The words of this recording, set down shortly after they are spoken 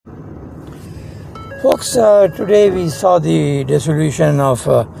Folks, today we saw the dissolution of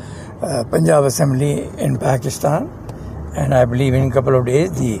Punjab Assembly in Pakistan, and I believe in a couple of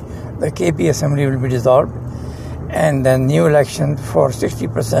days the KP Assembly will be dissolved, and then new election for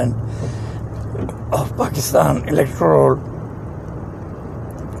 60% of Pakistan electoral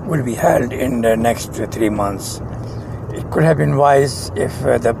will be held in the next 3 months. It could have been wise if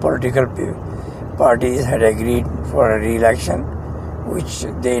the political parties had agreed for a re-election, which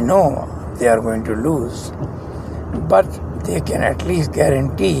they know they are going to lose, but they can at least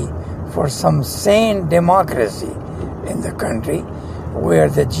guarantee for some sane democracy in the country where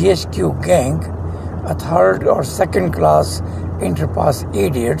the GSQ gang, a third or second class interpass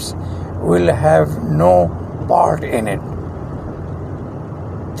idiots, will have no part in it.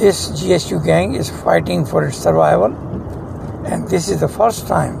 This GSQ gang is fighting for its survival, and this is the first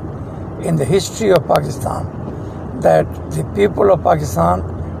time in the history of Pakistan that the people of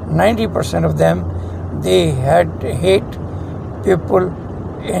Pakistan, 90% of them, they hate people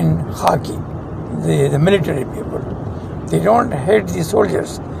in Khaki, the military people. They don't hate the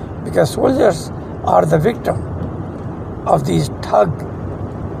soldiers because soldiers are the victim of these thug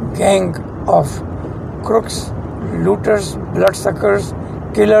gang of crooks, looters, bloodsuckers,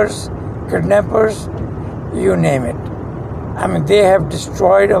 killers, kidnappers, you name it. I mean, they have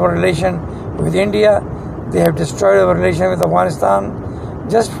destroyed our relation with India. They have destroyed our relation with Afghanistan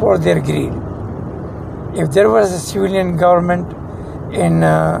just for their greed. If there was a civilian government in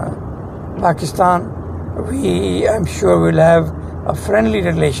Pakistan, I'm sure we'll have a friendly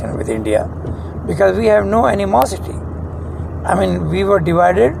relation with India because we have no animosity. I mean, we were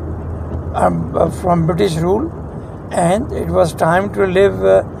divided from British rule, and it was time to live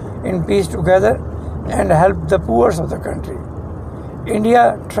in peace together and help the poor of the country.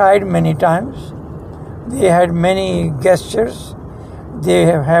 India tried many times. They had many gestures. They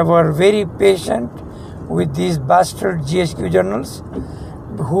were very patient with these bastard GSQ journals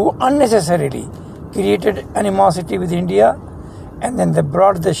who unnecessarily created animosity with India, and then they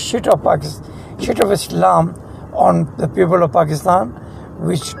brought the shit of Islam on the people of Pakistan,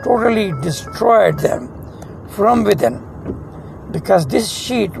 which totally destroyed them from within. Because this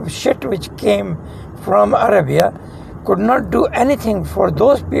shit which came from Arabia could not do anything for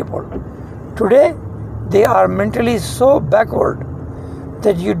those people. Today, they are mentally so backward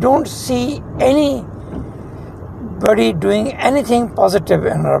that you don't see anybody doing anything positive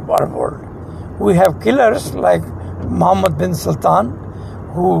in our world. We have killers like Mohammed bin Sultan,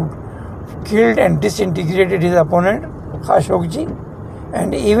 who killed and disintegrated his opponent, Khashoggi,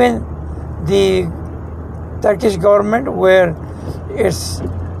 and even the Turkish government, where this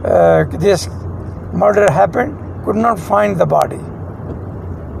murder happened, could not find the body.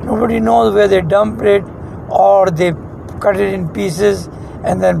 Nobody knows where they dumped it, or they cut it in pieces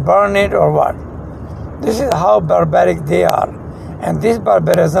and then burn it, or what. This is how barbaric they are. And this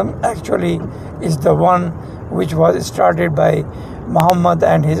barbarism actually is the one which was started by Muhammad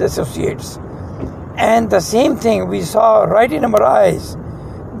and his associates. And the same thing we saw right in our eyes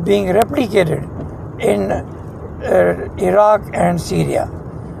being replicated in Iraq and Syria,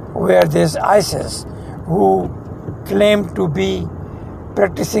 where there's ISIS, who claimed to be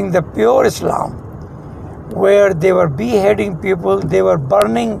practicing the pure Islam, where they were beheading people, they were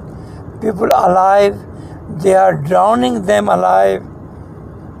burning people alive, they are drowning them alive.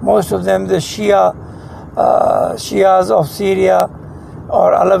 Most of them, the Shias of Syria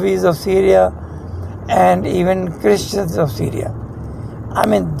or Alawis of Syria, and even Christians of Syria. I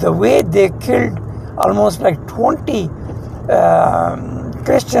mean, the way they killed almost like 20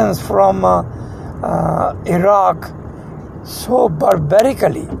 Christians from Iraq so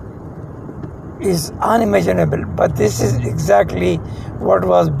barbarically is unimaginable. But this is exactly what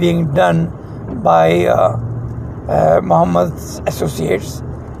was being done by Muhammad's associates,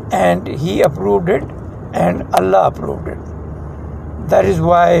 and he approved it and Allah approved it. That is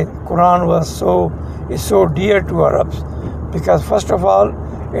why Quran is so dear to Arabs, because first of all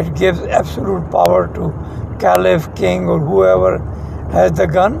it gives absolute power to caliph, king, or whoever has the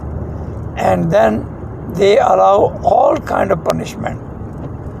gun, and then they allow all kind of punishment.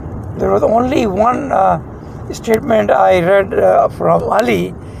 There was only one statement I read from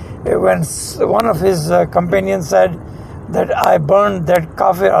Ali when one of his companions said that I burned that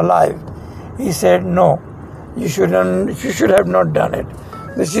kafir alive. He said, no, you should have not done it.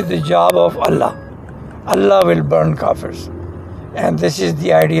 This is the job of Allah. Allah will burn kafirs. And this is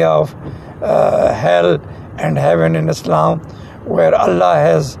the idea of hell and heaven in Islam, where Allah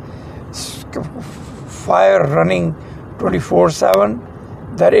has fire running 24/7,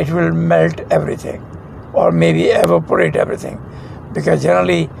 that it will melt everything or maybe evaporate everything, because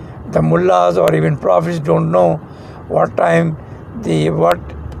generally The mullahs or even prophets don't know what time, what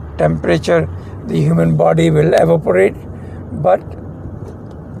temperature the human body will evaporate, but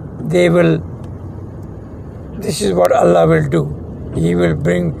this is what Allah will do. He will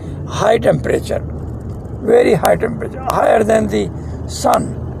bring high temperature, very high temperature, higher than the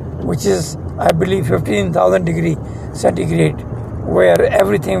sun, which is, I believe, 15,000 degrees centigrade, where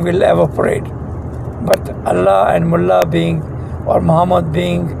everything will evaporate. But Allah and Mullah being, or Muhammad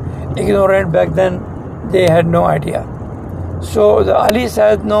being ignorant back then, they had no idea. So the Ali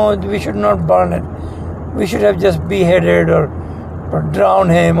said, no, we should not burn it. We should have just beheaded or drown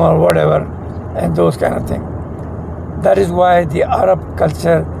him or whatever, and those kind of things. That is why the Arab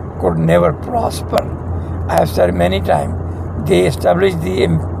culture could never prosper. I have said many times, they established the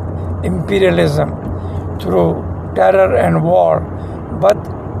imperialism through terror and war, but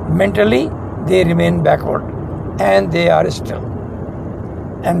mentally they remain backward, and they are still.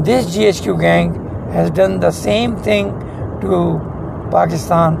 And this GHQ gang has done the same thing to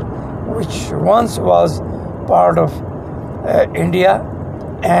Pakistan, which once was part of India,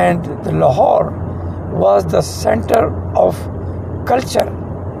 and the Lahore was the center of culture,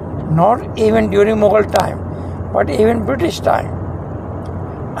 not even during Mughal time, but even British time.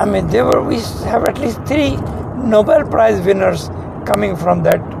 I mean, we have at least 3 Nobel Prize winners coming from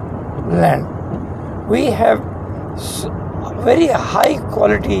that land. We have very high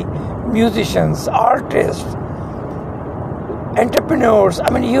quality musicians, artists, entrepreneurs, I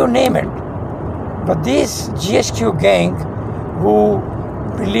mean, you name it. But this GHQ gang, who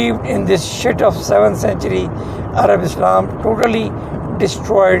believed in this shit of 7th century Arab Islam, totally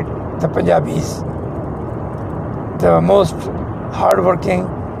destroyed the Punjabis, the most hardworking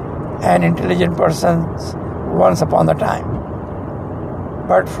and intelligent persons once upon a time.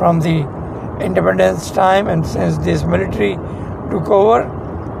 But from the independence time, and since this military took over,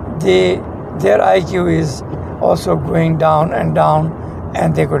 their IQ is also going down and down,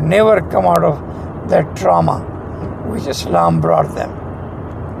 and they could never come out of that trauma which Islam brought them.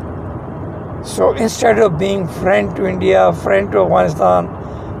 So instead of being friend to India, friend to Afghanistan,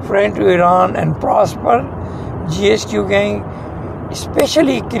 friend to Iran and prosper, GHQ gang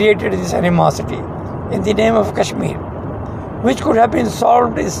especially created this animosity in the name of Kashmir, which could have been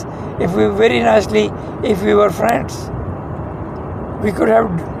solved if we were friends. We could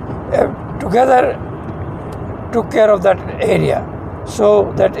have together took care of that area,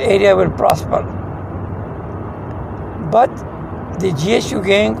 so that area will prosper. But the GHQ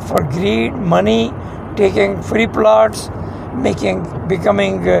gang, for greed, money, taking free plots,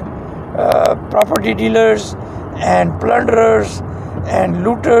 becoming property dealers and plunderers and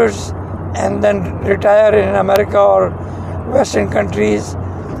looters, and then retire in America or Western countries,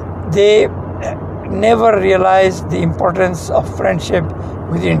 they never realized the importance of friendship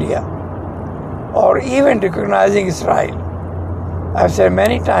with India or even recognizing Israel. I've said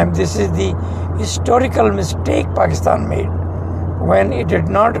many times, this is the historical mistake Pakistan made when it did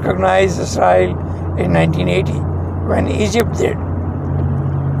not recognize Israel in 1980, when Egypt did.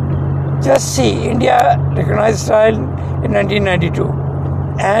 Just see, India recognized Israel in 1992,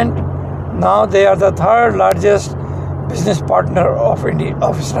 and now they are the 3rd largest business partner of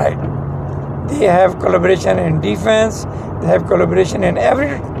Israel. They have collaboration in defense, they have collaboration in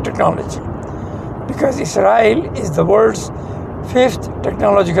every technology, because Israel is the world's 5th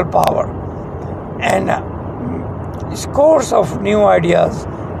technological power, and scores of new ideas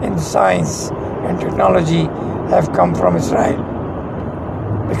in science and technology have come from Israel.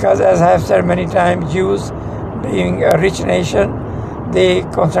 Because, as I have said many times, Jews, being a rich nation, they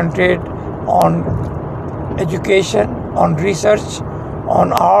concentrate on education, on research,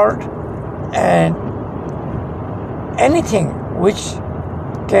 on art, and anything which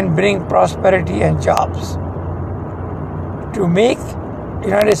can bring prosperity and jobs. To make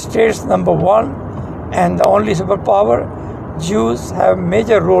United States number 1 and the only superpower, Jews have a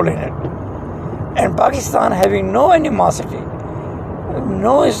major role in it. And Pakistan, having no animosity,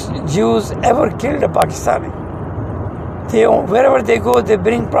 no Jews ever killed a Pakistani. Wherever they go, they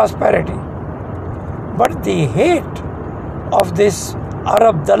bring prosperity. But the hate of this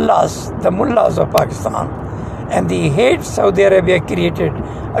Arab Dallahs, the mullahs of Pakistan, and the hate Saudi Arabia created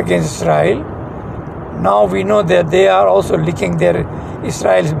against Israel, now we know that they are also licking their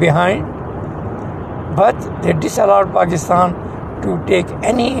Israel's behind. But they disallowed Pakistan to take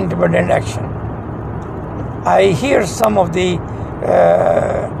any independent action. I hear some of the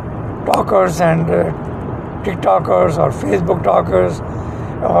talkers and TikTokers or Facebook talkers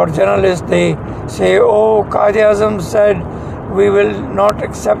or journalists, they say, oh, Quaid-e-Azam said we will not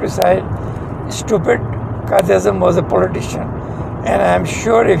accept Israel. Stupid. Quaid-e-Azam was a politician. And I am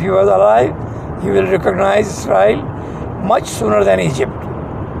sure if he was alive, he will recognize Israel much sooner than Egypt,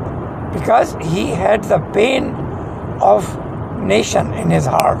 because he had the pain of nation in his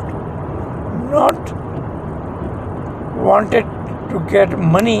heart, not wanted to get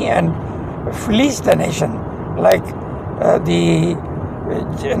money and fleece the nation like the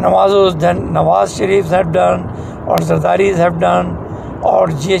Nawaz Sharifs have done, or Zardaris have done, or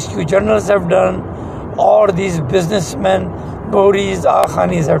GHQ journalists have done, or these businessmen, Bohris,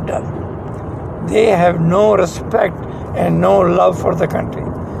 Akhanis have done. They have no respect and no love for the country.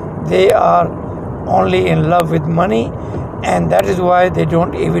 They are only in love with money, and that is why they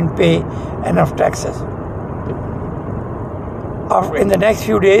don't even pay enough taxes. In the next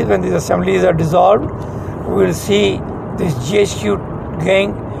few days, when these assemblies are dissolved, we will see this GHQ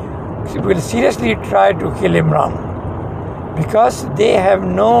gang will seriously try to kill Imran, because they have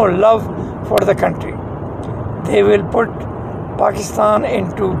no love for the country. They will put Pakistan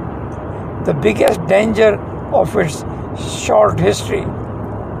into the biggest danger of its short history,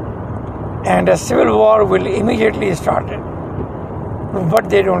 and a civil war will immediately start it. But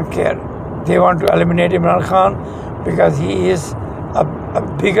they don't care. They want to eliminate Imran Khan because he is a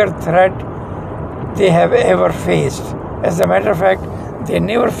bigger threat they have ever faced. As a matter of fact, they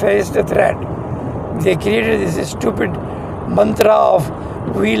never faced a threat. They created this stupid mantra of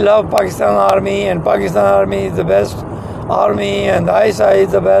we love Pakistan Army, and Pakistan Army is the best army, and the ISI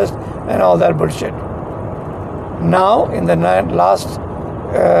is the best, and all that bullshit. Now, in the last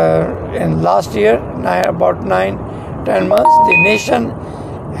year, about 9-10 months, the nation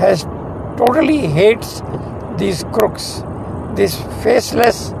has totally hates these crooks, these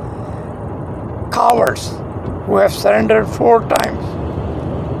faceless cowards who have surrendered 4 times.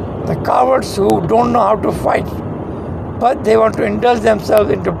 The cowards who don't know how to fight, but they want to indulge themselves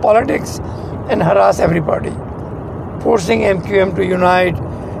into politics and harass everybody, forcing MQM to unite,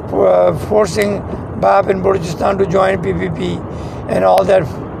 forcing Bab and Balochistan to join PPP, and all that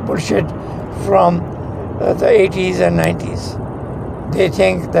bullshit from the 80s and 90s. They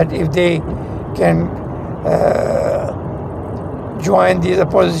think that if they can join these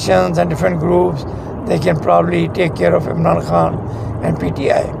oppositions and different groups, they can probably take care of Imran Khan and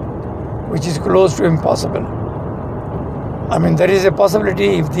PTI, which is close to impossible. I mean, there is a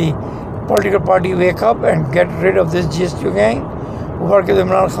possibility if the political party wake up and get rid of this GSQ gang who work with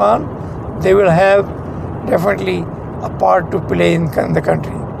Imran Khan, they will have definitely a part to play in the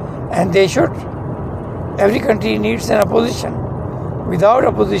country. And they should. Every country needs an opposition. Without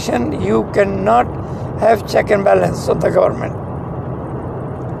opposition, you cannot have check and balance on the government.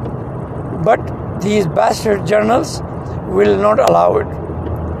 But these bastard journals will not allow it.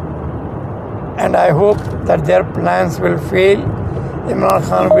 And I hope that their plans will fail. Imran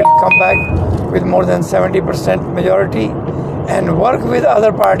Khan will come back with more than 70% majority and work with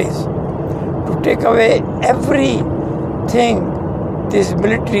other parties to take away everything this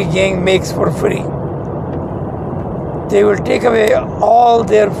military gang makes for free. They will take away all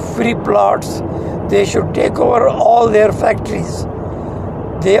their free plots. They should take over all their factories.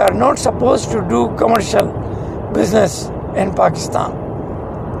 They are not supposed to do commercial business in Pakistan.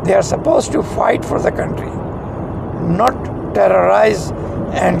 They are supposed to fight for the country, not terrorize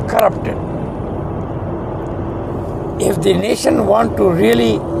and corrupt it. If the nation want to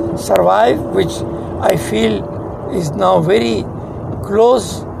really survive, which I feel is now very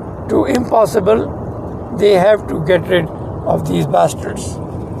close to impossible, they have to get rid of these bastards.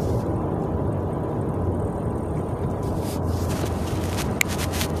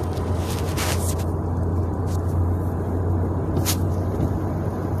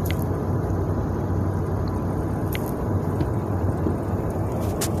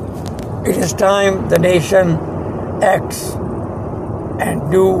 It is time the nation acts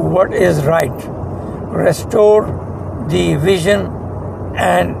and do what is right. Restore the vision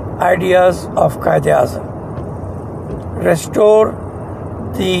and ideas of Quaid-e-Azam. Restore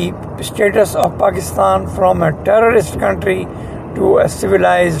the status of Pakistan from a terrorist country to a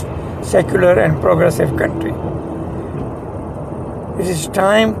civilized, secular and progressive country. It is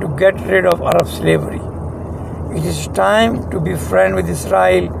time to get rid of Arab slavery. It is time to be friends with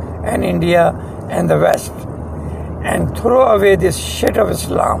Israel and India and the West, and throw away this shit of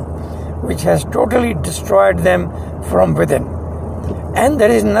Islam, which has totally destroyed them from within. And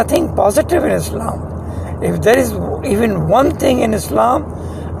there is nothing positive in Islam. If there is even one thing in Islam,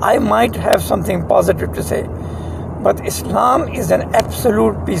 I might have something positive to say. But Islam is an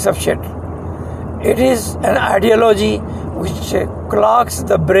absolute piece of shit. It is an ideology which clogs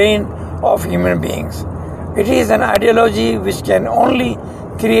the brain of human beings. It is an ideology which can only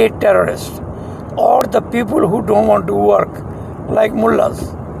create terrorists or the people who don't want to work, like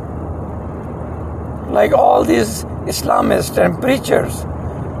mullahs, like all these Islamists and preachers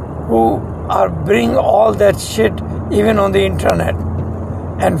who are bringing all that shit even on the internet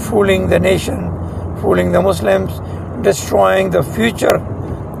and fooling the nation, fooling the Muslims, destroying the future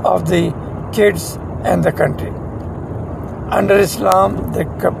of the kids and the country. Under Islam,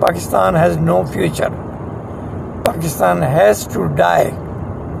 Pakistan has no future. Pakistan has to die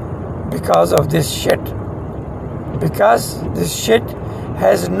because of this shit. Because this shit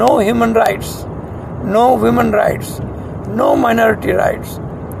has no human rights, no women rights, no minority rights.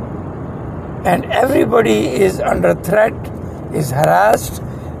 And everybody is under threat, is harassed,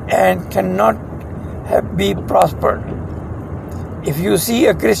 and cannot be prospered. If you see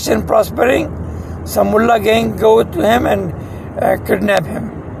a Christian prospering, some mullah gang go to him and kidnap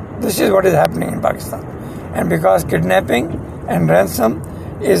him. This is what is happening in Pakistan. And because kidnapping and ransom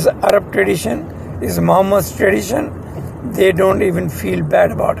is Arab tradition, is Muhammad's tradition, they don't even feel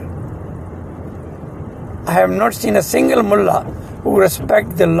bad about it. I have not seen a single mullah who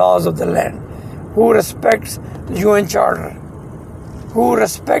respects the laws of the land, who respects the UN Charter, who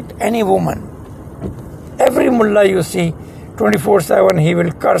respects any woman. Every mullah you see, 24/7, he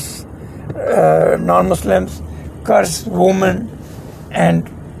will curse non-Muslims, curse women, and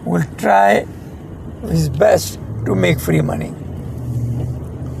will try his best to make free money.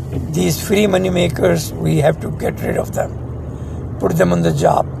 These free money makers, we have to get rid of them. Put them on the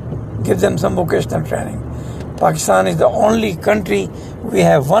job. Give them some vocational training. Pakistan is the only country we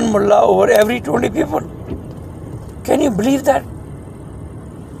have one mullah over every 20 people. Can you believe that?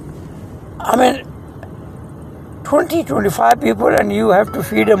 I mean, 20, 25 people and you have to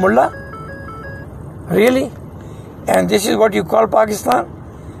feed a mullah? Really? And this is what you call Pakistan?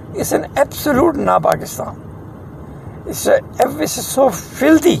 It's an absolute na-Pakistan. It's so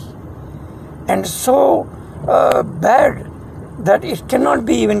filthy and so bad that it cannot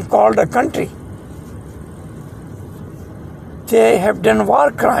be even called a country. They have done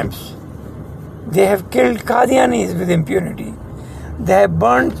war crimes. They have killed Qadianis with impunity. They have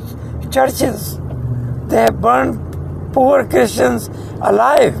burned churches. They have burned poor Christians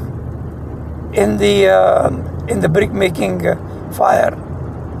alive in the brick making fire,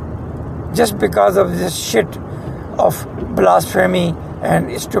 just because of this shit of blasphemy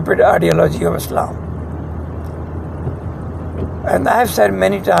and stupid ideology of Islam. And I have said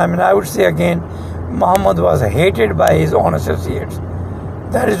many times, and I would say again, Muhammad was hated by his own associates.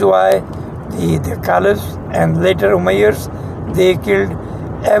 That is why the caliphs and later Umayyads, they killed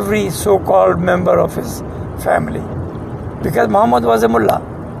every so-called member of his family, because Muhammad was a mullah.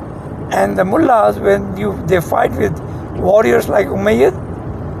 And the mullahs, when they fight with warriors like Umayyad,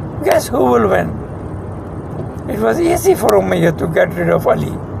 guess who will win? It was easy for Umayyad to get rid of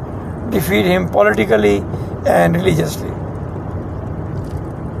Ali, defeat him politically and religiously,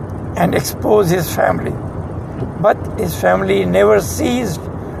 and expose his family. But his family never ceased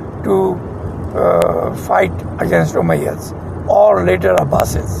to fight against Umayyads or later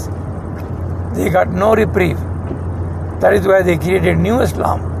Abbasids. They got no reprieve. That is why they created New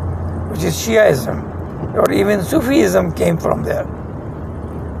Islam, which is Shiaism, or even Sufism came from there,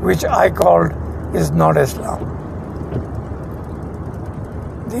 which I called is not Islam.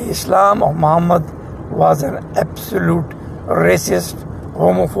 The Islam of Muhammad was an absolute racist,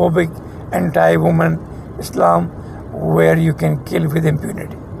 homophobic, anti-woman Islam, where you can kill with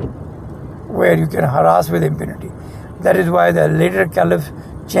impunity, where you can harass with impunity. That is why the later caliph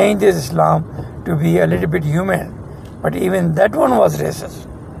changed his Islam to be a little bit humane, but even that one was racist.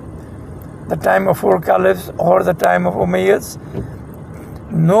 The time of 4 caliphs or the time of Umayyads,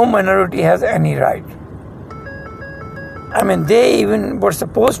 no minority has any right. I mean, they even were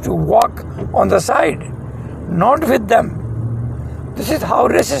supposed to walk on the side, not with them. This is how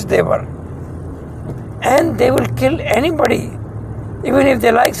racist they were. And they will kill anybody. Even if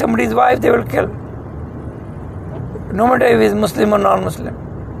they like somebody's wife, they will kill. No matter if he is Muslim or non-Muslim.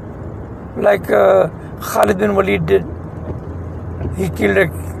 Like Khalid bin Walid did. He killed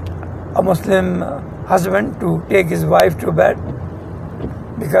a Muslim husband to take his wife to bed,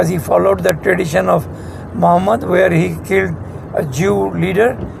 because he followed the tradition of Muhammad, where he killed a Jew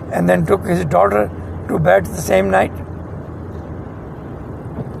leader and then took his daughter to bed the same night.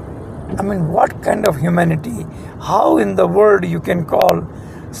 I mean, what kind of humanity? How in the world you can call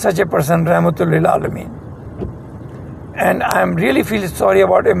such a person Rahmatul lil Alameen? And I really feel sorry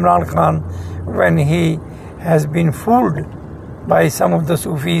about Imran Khan when he has been fooled by some of the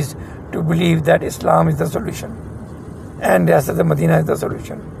Sufis to believe that Islam is the solution and Riyasat al-Madina is the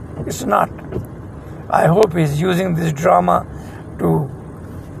solution. It's not. I hope he's using this drama to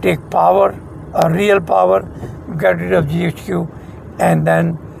take power, a real power, get rid of GHQ, and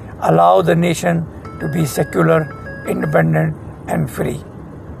then allow the nation to be secular, independent, and free.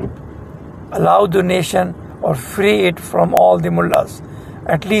 Allow the nation or free it from all the mullahs,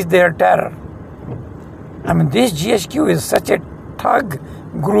 at least their terror. I mean, this GHQ is such a thug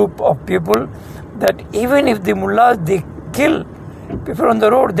group of people that even if the mullahs, they kill people on the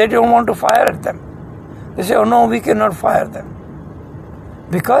road, they don't want to fire at them. They say, oh no, we cannot fire them,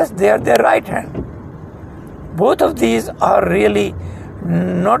 because they are their right hand. Both of these are really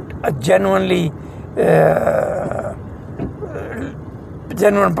not a genuine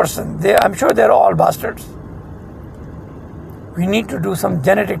person. I'm sure they're all bastards. We need to do some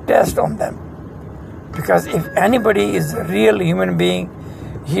genetic test on them, because if anybody is a real human being,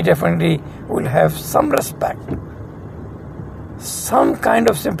 he definitely will have some respect, some kind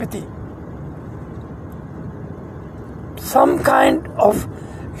of sympathy, some kind of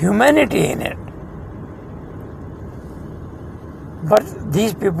humanity in it. But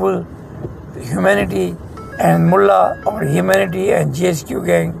these people, humanity and mullah, or humanity and GHQ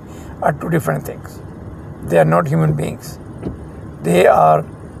gang, are two different things. They are not human beings. They are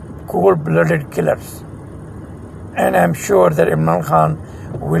cold-blooded killers. And I'm sure that Imran Khan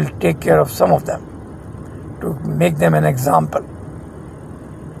will take care of some of them to make them an example.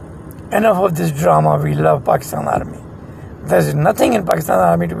 Enough of this drama. We love Pakistan Army. There's nothing in Pakistan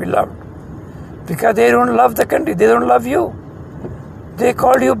Army to be loved, because they don't love the country. They don't love you. They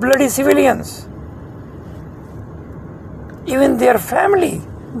called you bloody civilians. Even their family,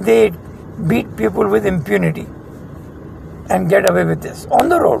 they beat people with impunity and get away with this on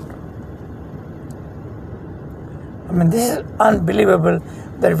the road. I mean, this is unbelievable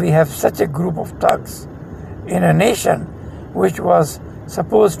that we have such a group of thugs in a nation which was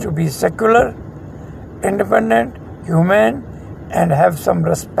supposed to be secular, independent, humane, and have some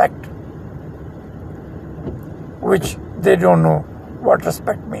respect, which they don't know what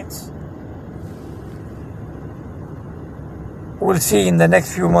respect means. We'll see in the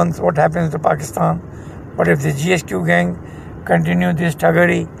next few months what happens to Pakistan. But if the GHQ gang continue this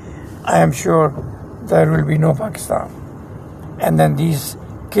thuggery, I am sure there will be no Pakistan. And then these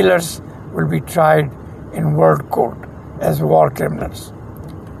killers will be tried in world court as war criminals,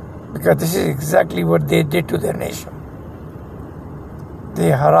 because this is exactly what they did to their nation.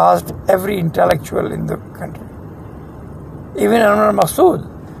 They harassed every intellectual in the country. Even Anwar Masood,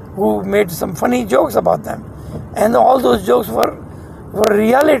 who made some funny jokes about them. And all those jokes were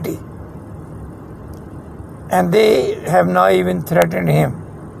reality. And they have now even threatened him,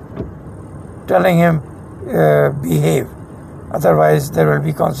 telling him, behave, otherwise there will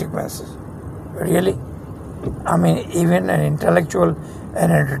be consequences. Really? I mean, even an intellectual,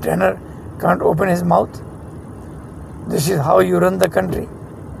 an entertainer can't open his mouth. This is how you run the country?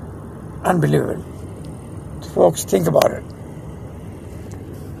 Unbelievable. Folks, think about it.